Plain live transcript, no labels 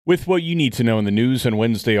With what you need to know in the news on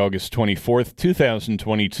Wednesday, August 24th,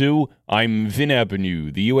 2022, I'm Vin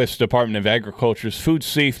Ebenau. The U.S. Department of Agriculture's Food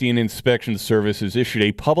Safety and Inspection Service has issued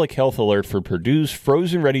a public health alert for Purdue's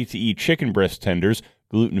frozen ready-to-eat chicken breast tenders,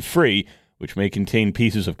 gluten-free, which may contain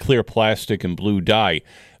pieces of clear plastic and blue dye.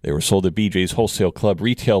 They were sold at BJ's Wholesale Club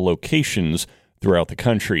retail locations throughout the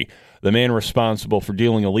country. The man responsible for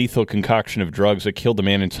dealing a lethal concoction of drugs that killed a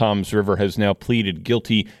man in Toms River has now pleaded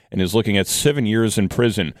guilty and is looking at 7 years in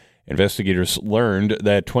prison. Investigators learned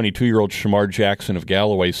that 22-year-old Shamar Jackson of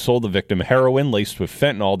Galloway sold the victim heroin laced with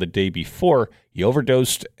fentanyl the day before he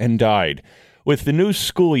overdosed and died. With the new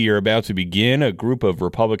school year about to begin, a group of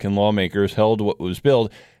Republican lawmakers held what was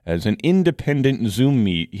billed as an independent Zoom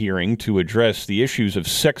hearing to address the issues of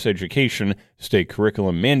sex education, state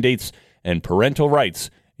curriculum mandates, and parental rights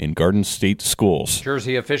in Garden State schools.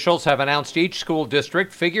 Jersey officials have announced each school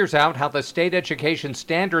district figures out how the state education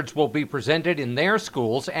standards will be presented in their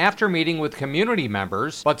schools after meeting with community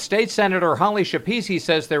members. But State Senator Holly Schapisi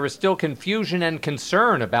says there is still confusion and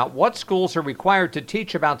concern about what schools are required to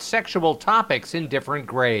teach about sexual topics in different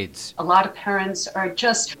grades. A lot of parents are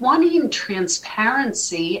just wanting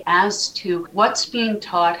transparency as to what's being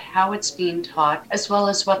taught, how it's being taught, as well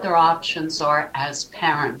as what their options are as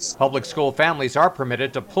parents. Public school families are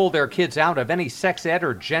permitted to pull their kids out of any sex ed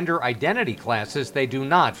or gender identity classes they do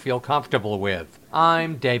not feel comfortable with.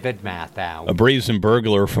 I'm David Mathau. A brazen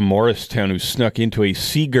burglar from Morristown who snuck into a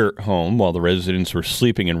Seagirt home while the residents were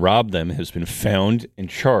sleeping and robbed them has been found and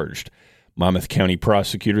charged. Monmouth County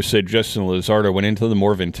prosecutors said Justin Lizardo went into the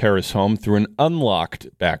Morven Terrace home through an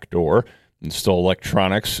unlocked back door and stole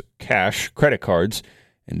electronics, cash, credit cards,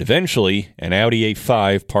 and eventually an Audi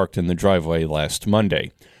A5 parked in the driveway last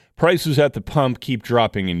Monday. Prices at the pump keep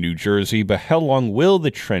dropping in New Jersey, but how long will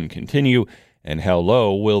the trend continue, and how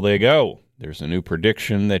low will they go? There's a new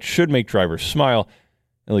prediction that should make drivers smile,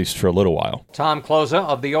 at least for a little while. Tom Kloza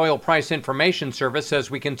of the Oil Price Information Service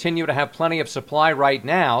says we continue to have plenty of supply right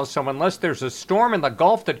now, so unless there's a storm in the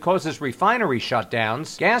Gulf that causes refinery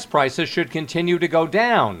shutdowns, gas prices should continue to go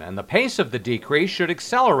down, and the pace of the decrease should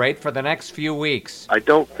accelerate for the next few weeks. I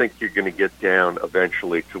don't think you're going to get down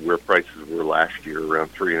eventually to where prices were last year,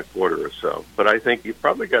 around 3.25 or so. But I think you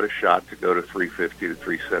probably got a shot to go to 350 to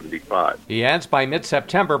 375. He adds by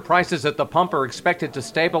mid-September, prices at the pump are expected to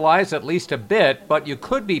stabilize at least a bit, but you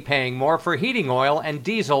could be paying more for heating oil and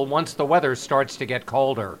diesel once the weather starts to get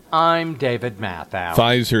colder. I'm David Mathau.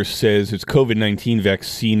 Pfizer says its COVID-19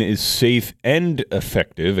 vaccine is safe and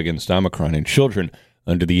effective against Omicron in children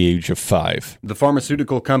under the age of 5. The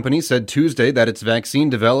pharmaceutical company said Tuesday that its vaccine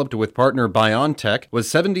developed with partner BioNTech was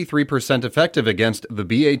 73% effective against the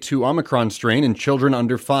BA.2 Omicron strain in children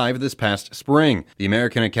under 5 this past spring. The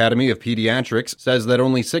American Academy of Pediatrics says that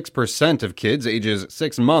only 6% of kids ages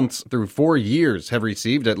 6 months through 4 years have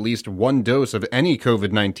received at least one dose of any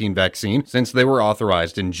COVID-19 vaccine since they were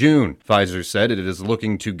authorized in June. Pfizer said it is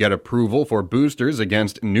looking to get approval for boosters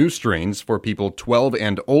against new strains for people 12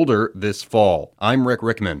 and older this fall. I'm Rick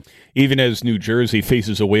Rickman. Even as New Jersey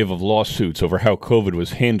faces a wave of lawsuits over how COVID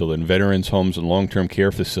was handled in veterans' homes and long-term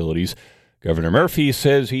care facilities, Governor Murphy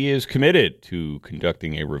says he is committed to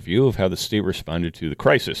conducting a review of how the state responded to the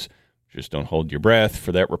crisis. Just don't hold your breath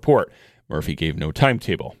for that report. Murphy gave no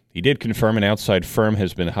timetable. He did confirm an outside firm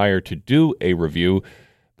has been hired to do a review,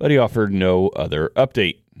 but he offered no other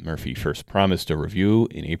update. Murphy first promised a review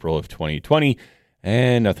in April of 2020,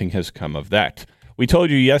 and nothing has come of that. We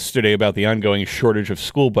told you yesterday about the ongoing shortage of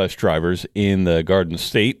school bus drivers in the Garden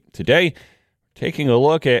State. Today, taking a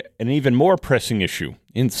look at an even more pressing issue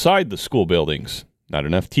inside the school buildings. Not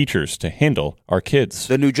enough teachers to handle our kids.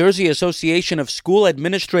 The New Jersey Association of School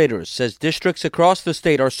Administrators says districts across the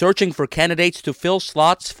state are searching for candidates to fill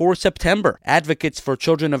slots for September. Advocates for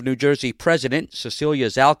Children of New Jersey President Cecilia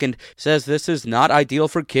Zalkind says this is not ideal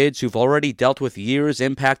for kids who've already dealt with years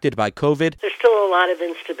impacted by COVID. There's still a lot of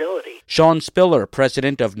instability. Sean Spiller,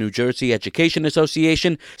 president of New Jersey Education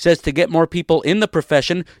Association, says to get more people in the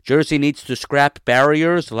profession, Jersey needs to scrap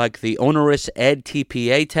barriers like the onerous Ed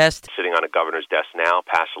TPA test. Sitting on a governor's desk now,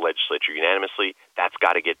 passed the legislature unanimously. That's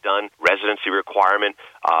got to get done. Residency requirement,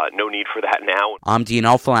 no need for that now. I'm Dean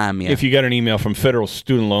Alflamia. If you got an email from federal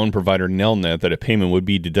student loan provider Nelnet that a payment would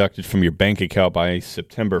be deducted from your bank account by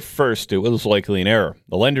September 1st, it was likely an error.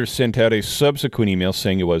 The lender sent out a subsequent email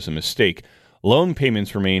saying it was a mistake. Loan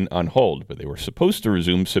payments remain on hold, but they were supposed to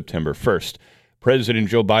resume September 1st. President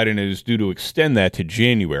Joe Biden is due to extend that to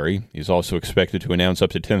January. He's also expected to announce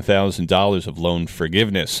up to $10,000 of loan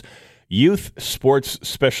forgiveness. Youth sports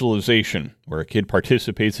specialization, where a kid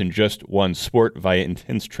participates in just one sport via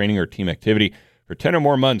intense training or team activity for 10 or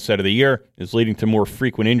more months out of the year, is leading to more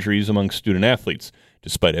frequent injuries among student athletes.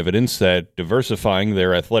 despite evidence that diversifying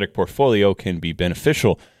their athletic portfolio can be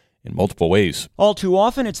beneficial in multiple ways. All too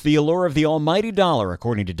often, it's the allure of the almighty dollar,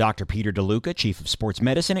 according to Dr. Peter DeLuca, Chief of Sports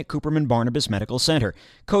Medicine at Cooperman-Barnabas Medical Center.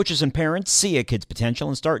 Coaches and parents see a kid's potential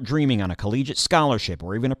and start dreaming on a collegiate scholarship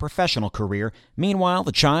or even a professional career. Meanwhile,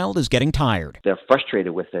 the child is getting tired. They're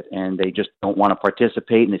frustrated with it, and they just don't want to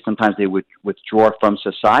participate, and sometimes they would withdraw from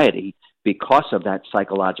society because of that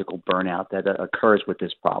psychological burnout that occurs with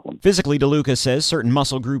this problem. Physically, DeLuca says certain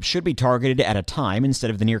muscle groups should be targeted at a time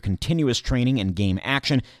instead of the near continuous training and game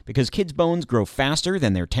action because kids' bones grow faster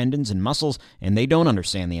than their tendons and muscles, and they don't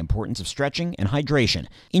understand the importance of stretching and hydration.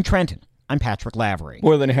 In Trenton, I'm Patrick Lavery.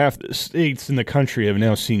 More than half the states in the country have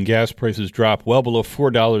now seen gas prices drop well below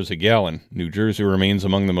 $4 a gallon. New Jersey remains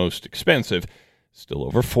among the most expensive. Still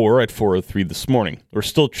over $4 at $4.03 this morning. We're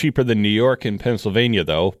still cheaper than New York and Pennsylvania,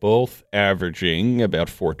 though, both averaging about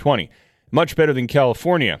 $4.20. Much better than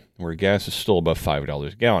California, where gas is still above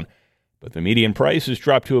 $5 a gallon. But the median price has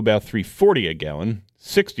dropped to about $3.40 a gallon,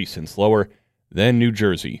 60 cents lower than New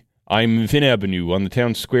Jersey. I'm Vin Ebenau on the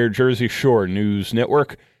Town Square Jersey Shore News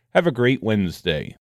Network. Have a great Wednesday.